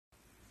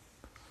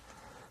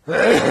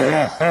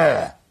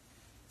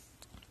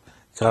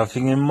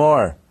Coughing and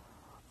more.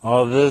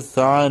 All this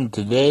on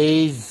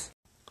today's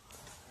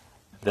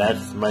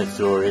That's My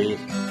Story.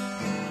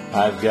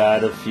 I've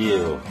got a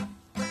few.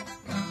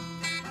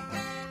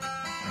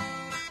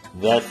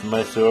 That's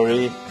my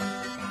story.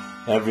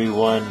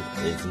 Everyone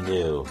is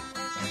new.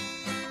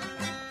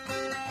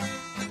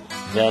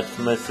 That's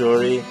my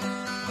story.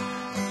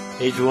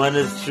 Each one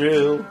is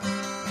true.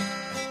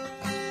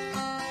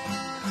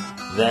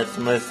 That's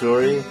my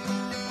story.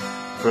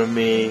 From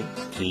me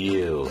to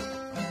you.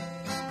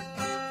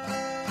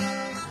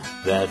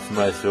 That's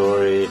my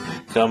story.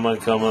 Come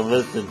on,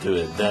 listen to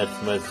it.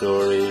 That's my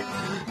story.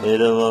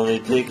 It'll only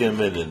take a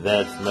minute.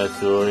 That's my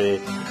story.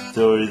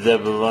 Stories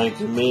that belong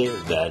to me.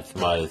 That's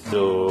my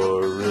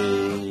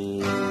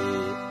story.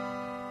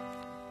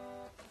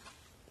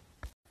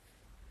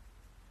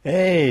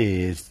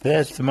 Hey,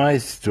 That's My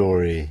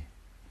Story.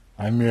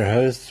 I'm your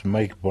host,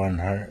 Mike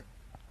Barnhart.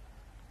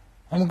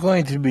 I'm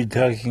going to be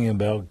talking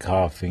about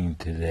coughing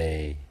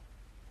today.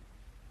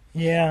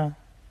 Yeah,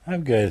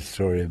 I've got a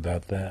story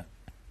about that.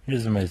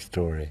 Here's my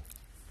story.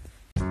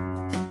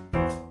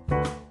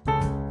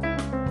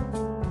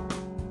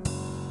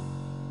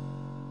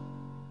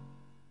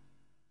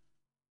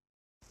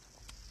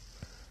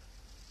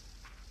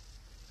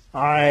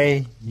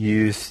 I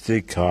used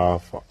to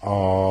cough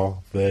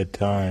all the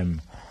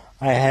time.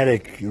 I had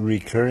a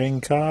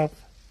recurring cough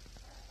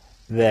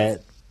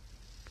that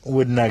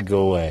would not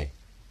go away.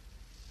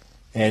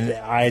 And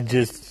I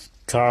just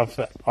cough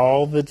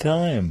all the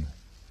time.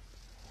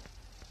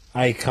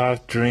 I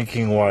cough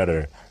drinking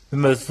water. The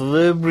most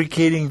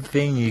lubricating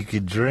thing you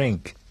could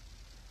drink.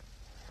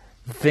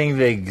 The thing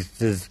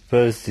that is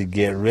supposed to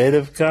get rid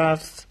of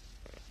coughs.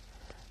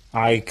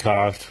 I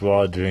coughed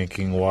while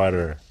drinking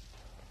water.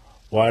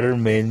 Water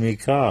made me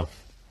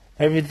cough.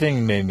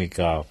 Everything made me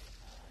cough.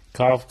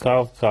 Cough,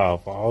 cough,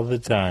 cough all the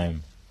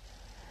time.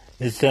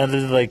 It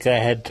sounded like I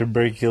had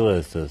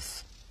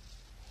tuberculosis.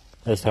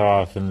 That's how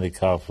often the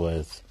cough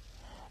was.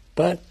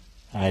 But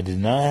I did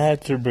not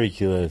have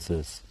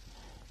tuberculosis.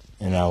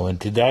 And I went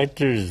to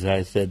doctors.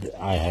 I said,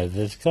 I have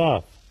this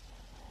cough.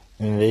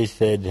 And they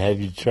said, have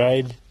you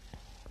tried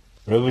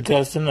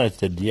Robitussin? I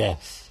said,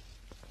 yes.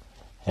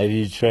 Have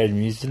you tried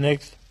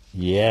Mucinex?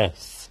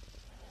 Yes.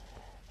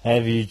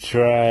 Have you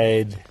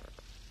tried,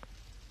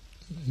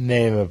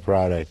 name a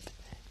product?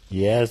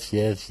 Yes,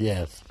 yes,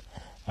 yes.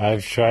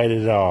 I've tried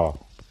it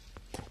all.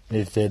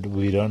 They said,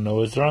 we don't know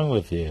what's wrong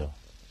with you.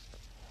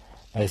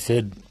 I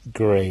said,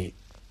 great,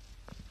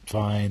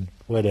 fine,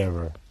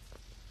 whatever.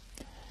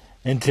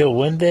 Until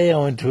one day I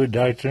went to a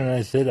doctor and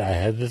I said, I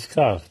have this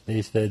cough.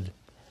 They said,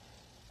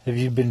 have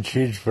you been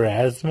treated for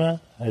asthma?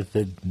 I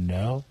said,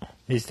 no.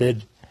 They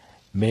said,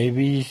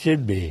 maybe you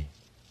should be.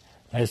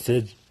 I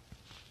said,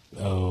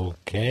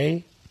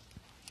 okay.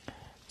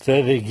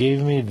 So they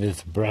gave me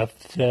this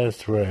breath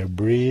test where I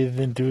breathed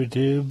into a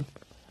tube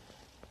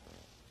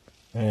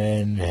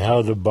and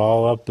held a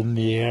ball up in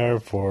the air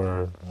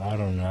for,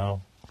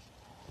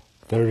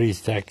 30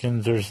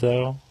 seconds or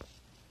so.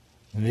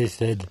 And they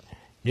said,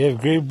 you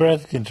have great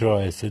breath control.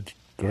 I said,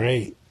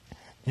 great.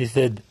 They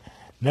said,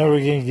 now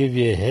we're going to give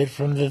you a hit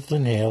from this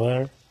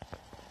inhaler,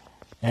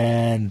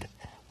 and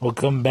we'll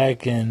come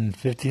back in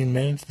 15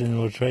 minutes and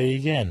we'll try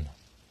again.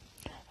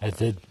 I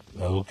said,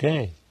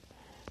 okay.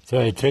 So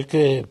I took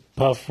a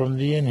puff from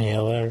the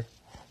inhaler.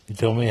 They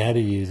told me how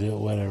to use it,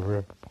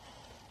 whatever.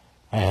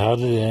 I held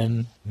it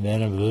in,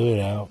 then I blew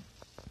it out.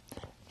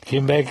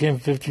 Came back in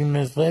 15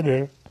 minutes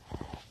later.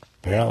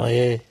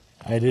 Apparently,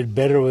 I did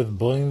better with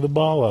blowing the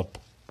ball up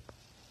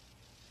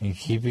and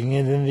keeping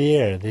it in the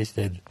air. They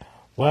said,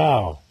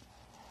 wow,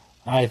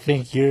 we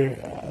think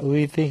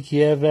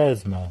you have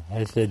asthma.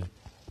 I said,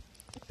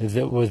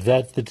 was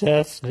that the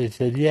test? They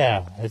said,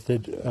 yeah. I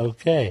said,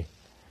 okay.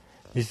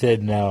 They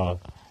said,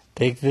 now,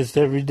 take this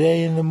every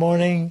day in the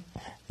morning,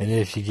 and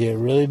if you get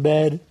really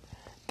bad,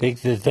 take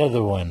this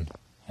other one.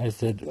 I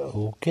said,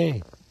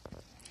 okay.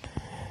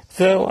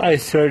 So I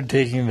started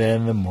taking that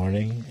in the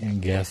morning, and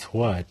guess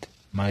what?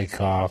 My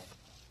cough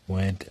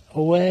went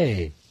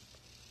away.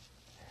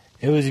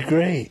 It was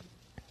great.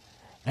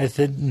 I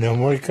said, no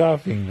more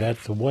coughing.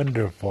 That's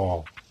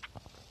wonderful.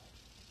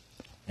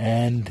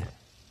 And,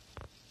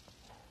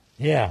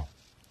 yeah.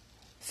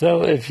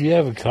 So if you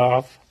have a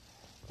cough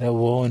that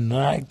will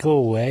not go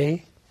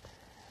away,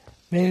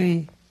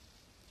 maybe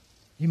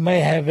you might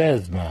have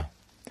asthma.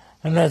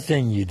 I'm not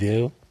saying you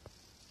do,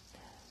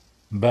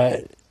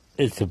 but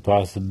it's a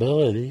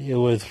possibility. It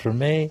was for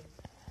me.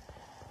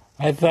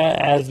 I thought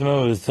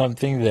asthma was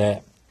something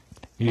that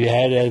you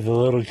had as a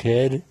little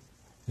kid, and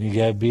you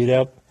got beat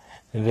up,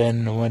 and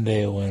then one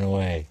day it went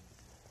away.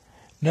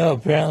 No,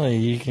 apparently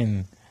you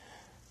can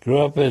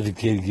grow up as a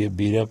kid, get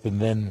beat up, and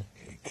then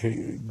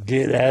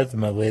get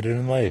asthma later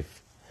in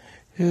life.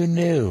 Who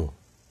knew?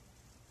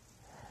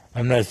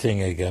 I'm not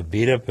saying I got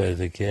beat up as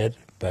a kid,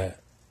 but,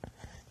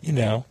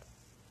 it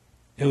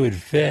would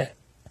fit.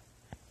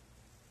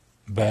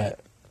 But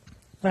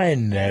I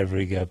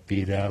never got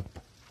beat up.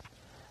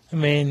 I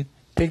mean,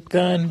 picked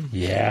on?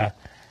 Yeah.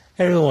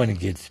 Everyone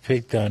gets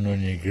picked on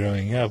when you're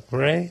growing up,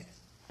 right?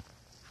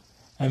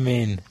 I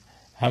mean,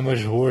 how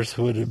much worse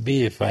would it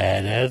be if I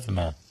had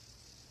asthma?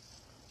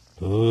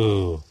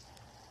 Ooh,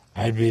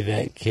 I'd be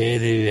that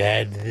kid who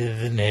had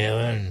his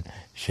inhaler and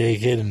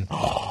shake it and,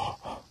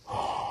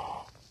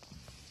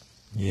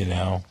 you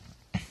know,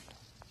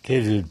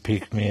 kids would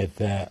pick me at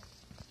that.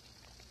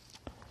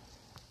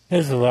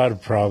 There's a lot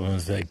of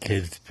problems that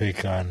kids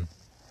pick on.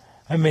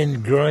 I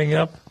mean, growing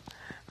up,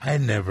 I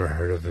never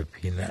heard of a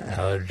peanut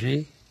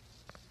allergy.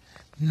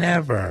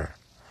 Never.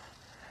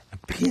 A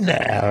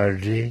peanut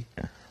allergy?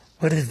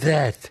 What is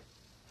that?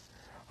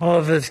 All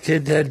of us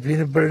kids had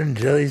peanut butter and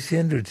jelly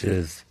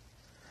sandwiches.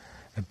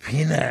 A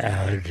peanut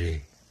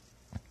allergy.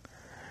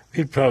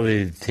 We'd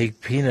probably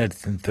take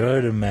peanuts and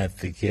throw them at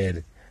the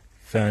kid.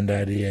 Found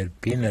out he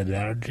had peanut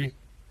allergy.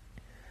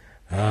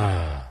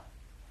 Ah,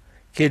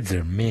 kids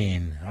are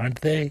mean,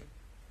 aren't they?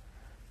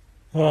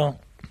 Well,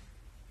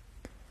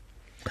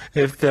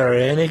 if there are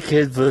any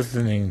kids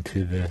listening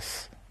to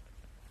this,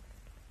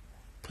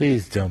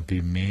 please don't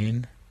be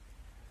mean.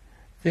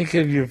 Think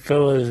of your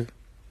fellow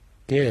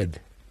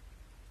kid.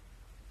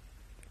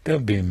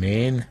 Don't be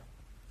mean.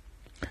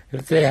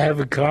 If they have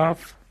a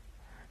cough,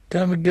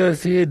 tell them to go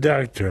see a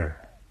doctor.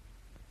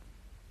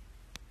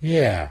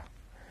 Yeah.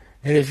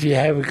 And if you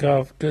have a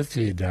cough, go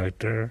see a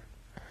doctor.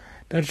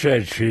 Don't try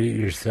to treat it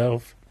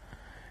yourself.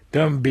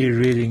 Don't be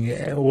reading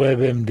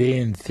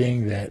WebMD and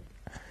seeing that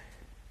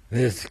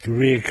this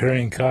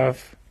reoccurring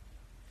cough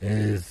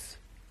is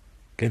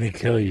going to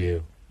kill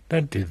you.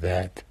 Don't do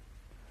that.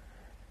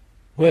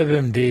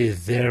 WebMD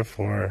is there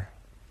for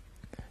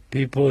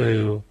people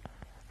who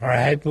are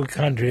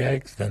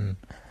hypochondriacs and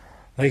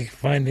like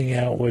finding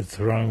out what's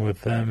wrong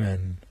with them,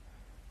 and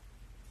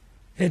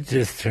it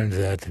just turns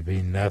out to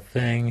be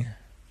nothing.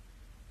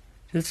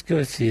 Just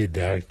go see a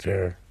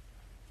doctor.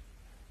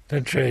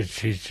 Don't try to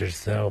treat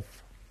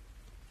yourself.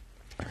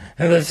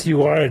 Unless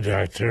you are a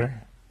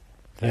doctor,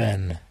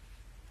 then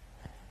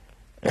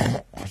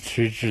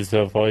treat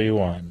yourself all you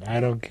want. I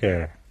don't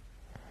care.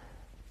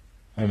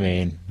 I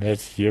mean,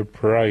 that's your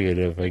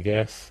prerogative, I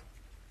guess.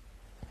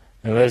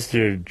 Unless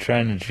you're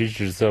trying to treat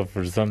yourself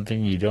for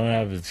something you don't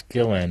have a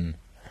skill in.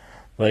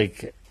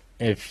 Like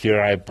if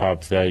your eye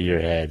pops out of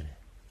your head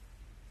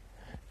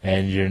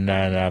and you're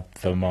not an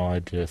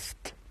ophthalmologist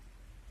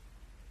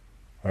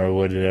or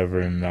whatever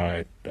an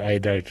eye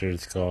doctor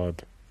is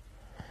called.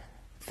 I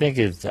think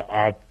it's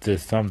opto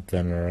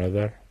something or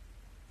other.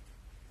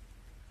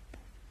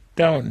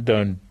 Don't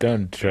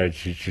try to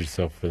treat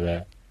yourself for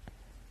that.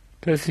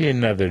 Go see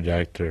another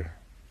doctor.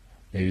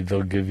 Maybe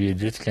they'll give you a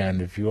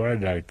discount if you are a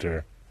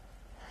doctor.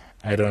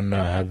 I don't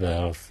know how the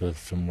health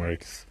system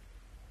works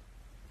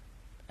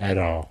at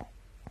all.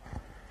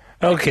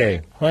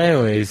 Okay, well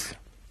anyways,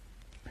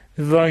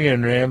 it's long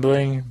and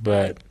rambling,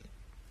 but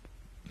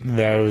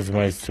that was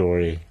my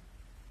story.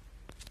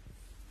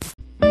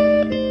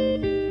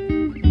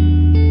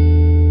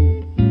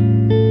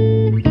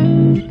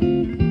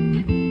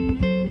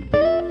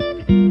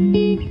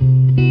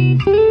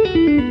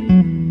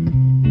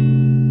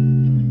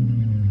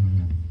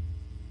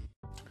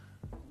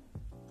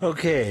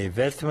 Okay,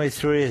 that's my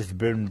story. Has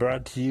been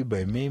brought to you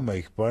by me,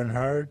 Mike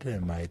Barnhart,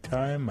 and my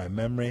time, my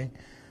memory,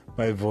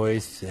 my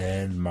voice,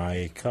 and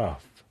my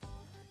cough.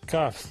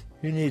 Coughs,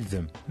 who needs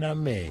them? Not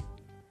me.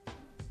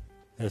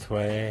 That's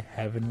why I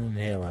have an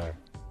inhaler.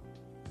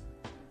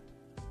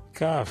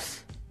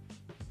 Coughs,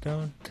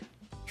 don't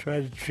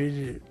try to treat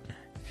it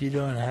if you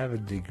don't have a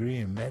degree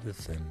in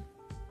medicine,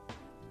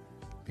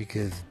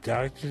 because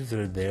doctors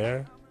are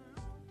there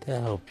to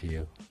help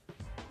you.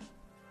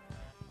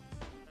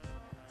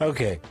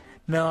 Okay,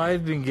 now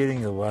I've been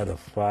getting a lot of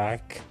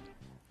flack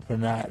for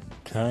not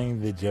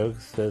telling the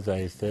jokes as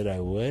I said I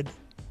would.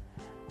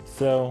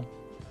 So,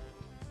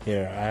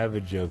 here, I have a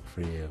joke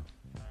for you.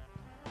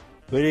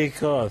 What do you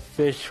call a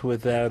fish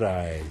without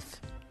eyes?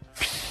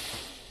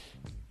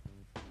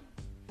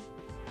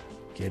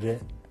 Get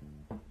it?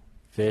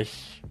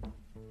 Fish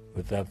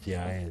without the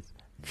eyes.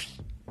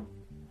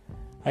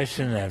 I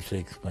shouldn't have to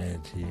explain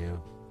it to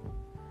you.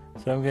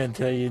 So I'm going to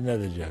tell you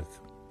another joke.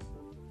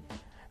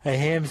 A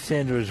ham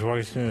sandwich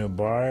walks into a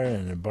bar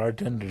and the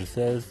bartender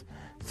says,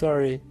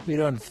 "Sorry, we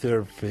don't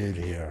serve food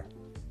here."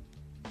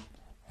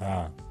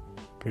 Ah,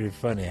 pretty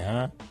funny,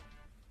 huh?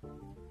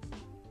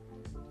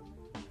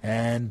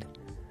 And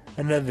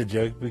another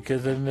joke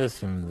because I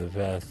missed him the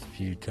past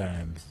few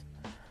times.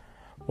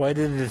 Why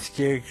did the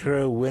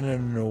Scarecrow win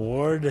an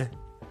award?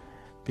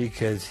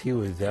 Because he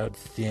was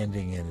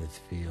outstanding in his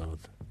field.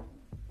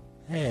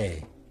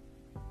 Hey,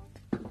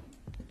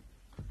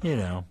 you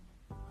know,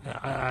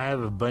 I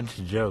have a bunch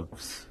of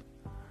jokes.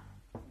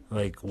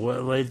 Like,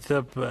 what lights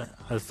up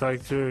a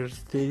soccer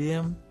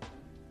stadium?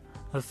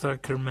 A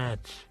soccer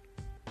match.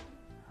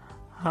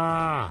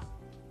 Ha!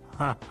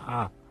 Ha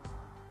ha.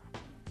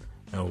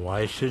 And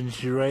why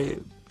shouldn't you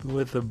write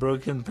with a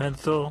broken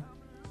pencil?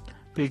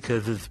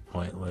 Because it's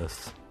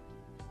pointless.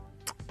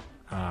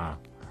 Ah,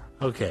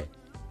 okay.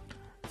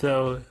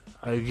 So,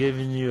 I've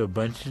given you a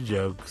bunch of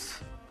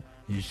jokes.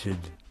 You should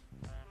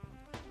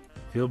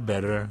feel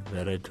better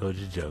that I told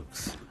you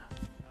jokes.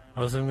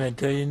 Also, I'm going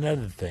to tell you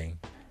another thing.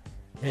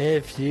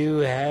 If you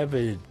have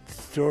a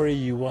story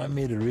you want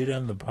me to read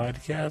on the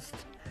podcast,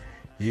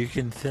 you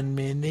can send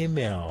me an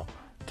email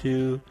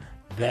to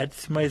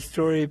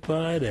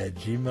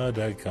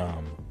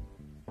that'smystorypod@gmail.com.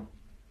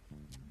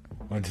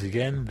 Once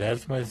again,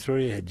 that's my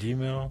story at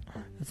Gmail.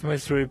 That's my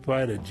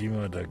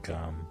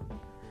storypod@gmail.com.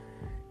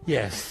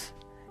 Yes,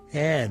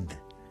 and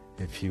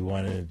if you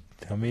want to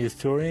tell me a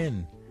story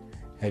and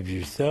have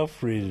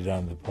yourself read it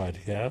on the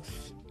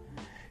podcast,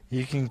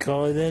 you can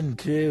call it in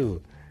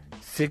to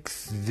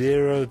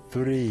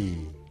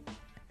 603.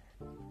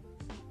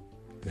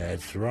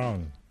 That's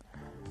wrong.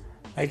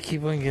 I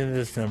keep on getting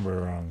this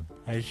number wrong.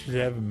 I should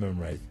have it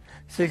memorized.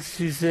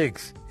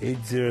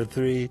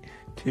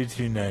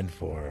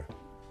 626-803-2294.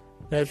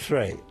 That's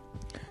right.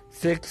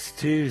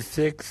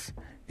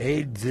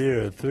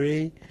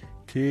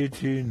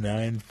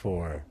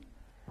 626-803-2294.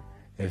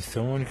 If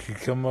someone could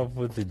come up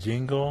with a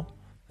jingle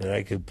that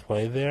I could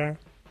play there,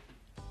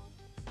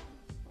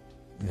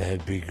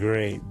 that'd be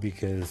great,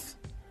 because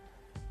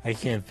I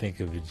can't think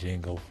of a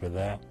jingle for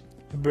that.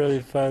 I barely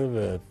thought of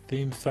a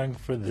theme song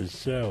for the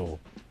show.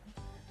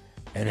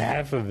 And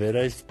half of it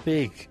I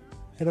speak.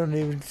 I don't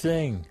even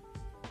sing.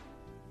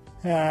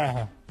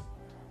 I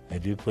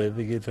do play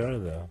the guitar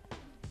though.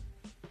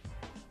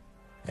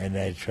 And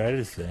I try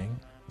to sing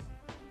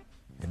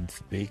and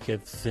speak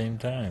at the same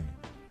time.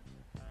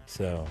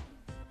 So,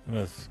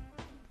 that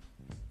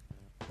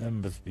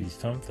must be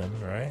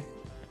something, right?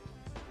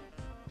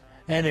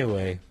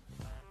 Anyway,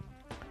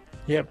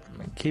 yep,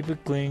 keep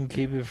it clean,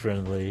 keep it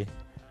friendly.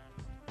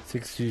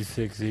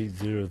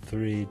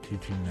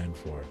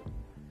 626-803-2294.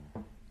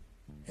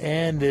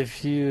 And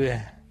if you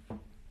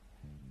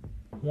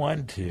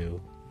want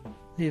to,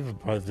 leave a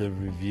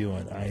positive review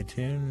on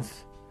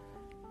iTunes.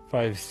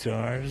 5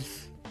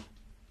 stars.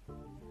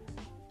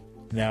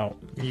 Now,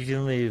 you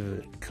can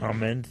leave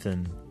comments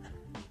and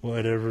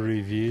whatever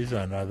reviews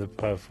on other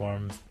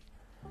platforms.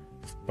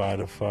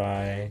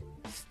 Spotify,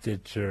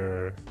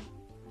 Stitcher,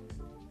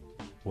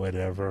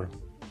 whatever.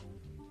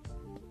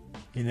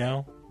 You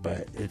know?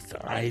 But it's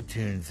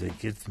iTunes that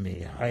gets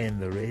me high in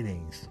the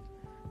ratings.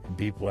 And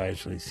people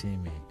actually see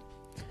me.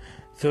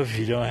 So if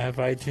you don't have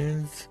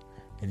iTunes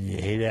and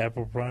you hate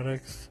Apple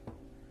products,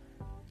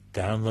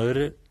 download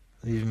it,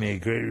 leave me a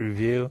great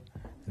review,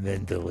 and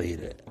then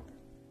delete it.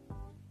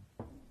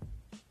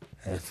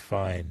 That's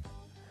fine.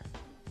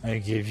 I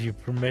give you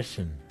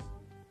permission.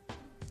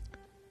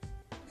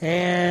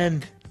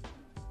 And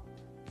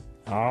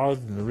I'll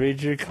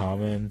read your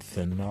comments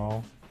and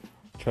I'll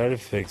try to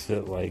fix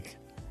it. Like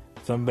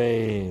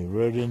somebody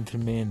wrote into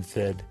me and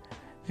said,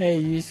 "Hey,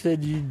 you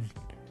said you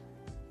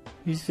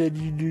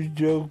do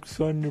jokes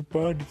on your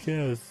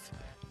podcast.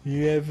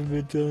 You haven't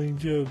been telling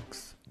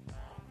jokes."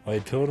 Well, I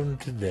told him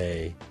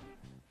today.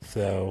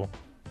 So,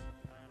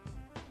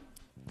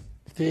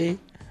 see,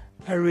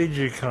 I read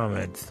your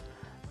comments.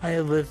 I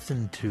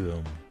listen to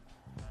them.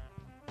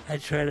 I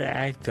try to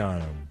act on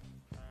them.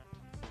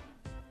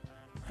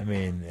 I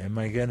mean, am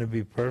I going to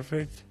be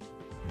perfect?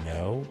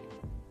 No.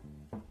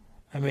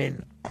 I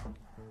mean,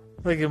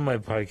 look at my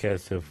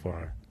podcast so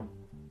far.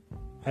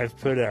 I've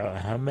put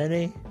out how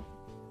many?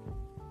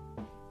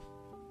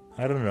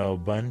 I don't know, a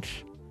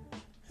bunch.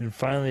 And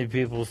finally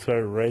people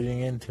start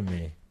writing into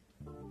me.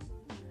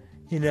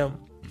 You know,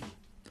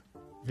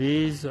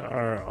 these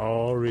are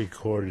all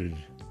recorded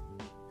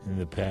in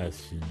the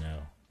past, you know.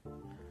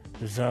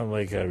 It's not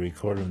like I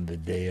record them the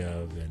day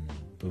of and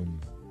boom,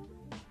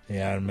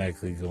 they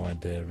automatically go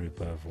onto every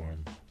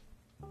platform.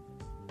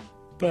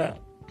 But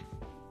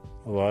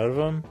a lot of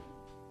them,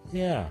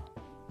 yeah,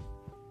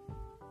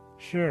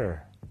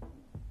 sure.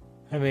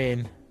 I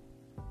mean,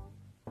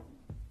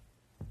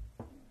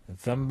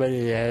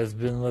 somebody has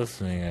been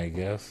listening, I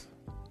guess.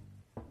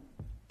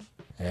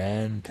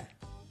 And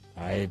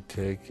I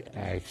took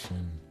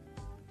action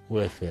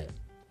with it.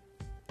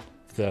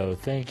 So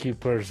thank you,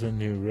 person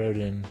who wrote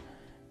in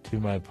to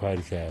my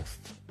podcast.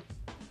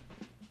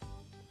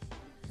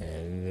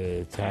 And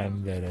the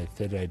time that I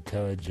said I'd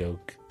tell a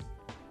joke,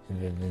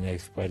 and then the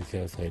next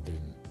podcast I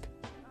didn't.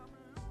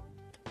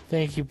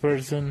 Thank you,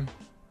 person.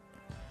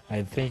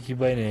 I thank you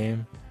by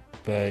name,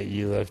 but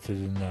you left it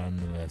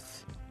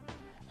anonymous.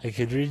 I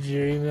could read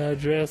your email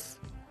address,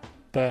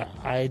 but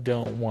I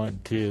don't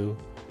want to,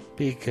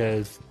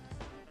 because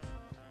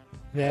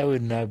that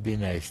would not be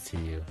nice to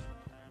you.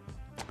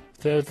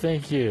 So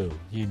thank you.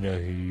 You know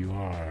who you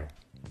are.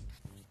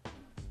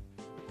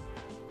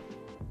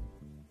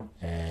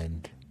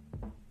 And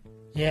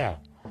yeah.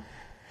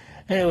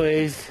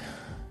 Anyways,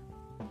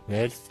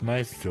 that's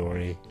my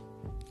story.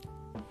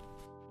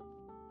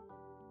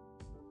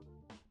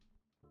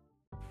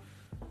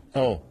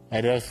 Oh,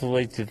 I'd also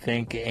like to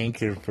thank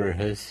Anchor for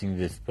hosting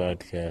this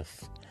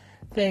podcast.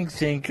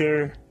 Thanks,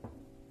 Anchor.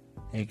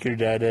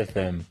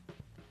 Anchor.fm.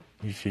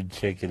 You should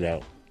check it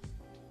out.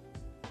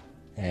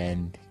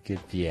 And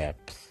get the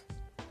apps.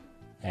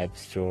 App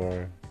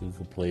Store,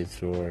 Google Play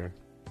Store,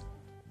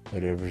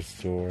 whatever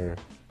store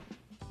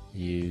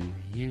you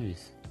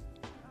use.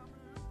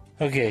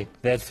 Okay,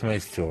 that's my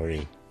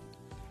story.